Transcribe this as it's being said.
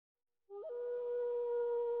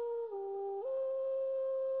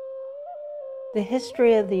The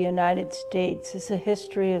history of the United States is a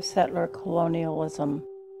history of settler colonialism,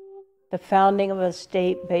 the founding of a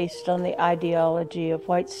state based on the ideology of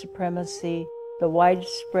white supremacy, the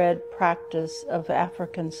widespread practice of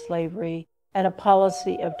African slavery, and a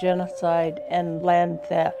policy of genocide and land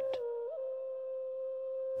theft.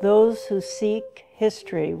 Those who seek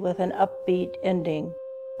history with an upbeat ending,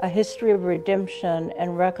 a history of redemption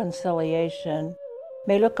and reconciliation,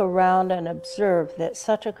 may look around and observe that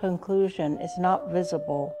such a conclusion is not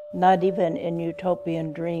visible, not even in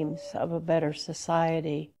utopian dreams of a better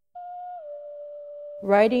society.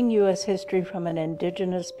 Writing U.S. history from an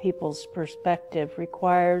indigenous people's perspective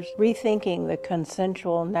requires rethinking the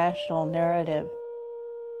consensual national narrative.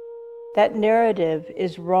 That narrative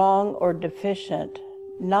is wrong or deficient,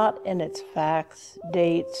 not in its facts,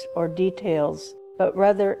 dates, or details, but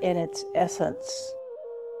rather in its essence.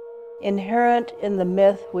 Inherent in the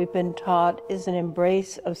myth we've been taught is an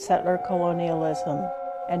embrace of settler colonialism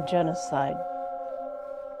and genocide.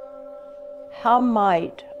 How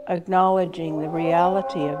might acknowledging the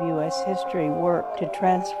reality of U.S. history work to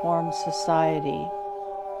transform society?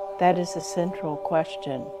 That is a central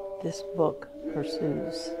question this book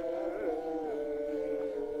pursues.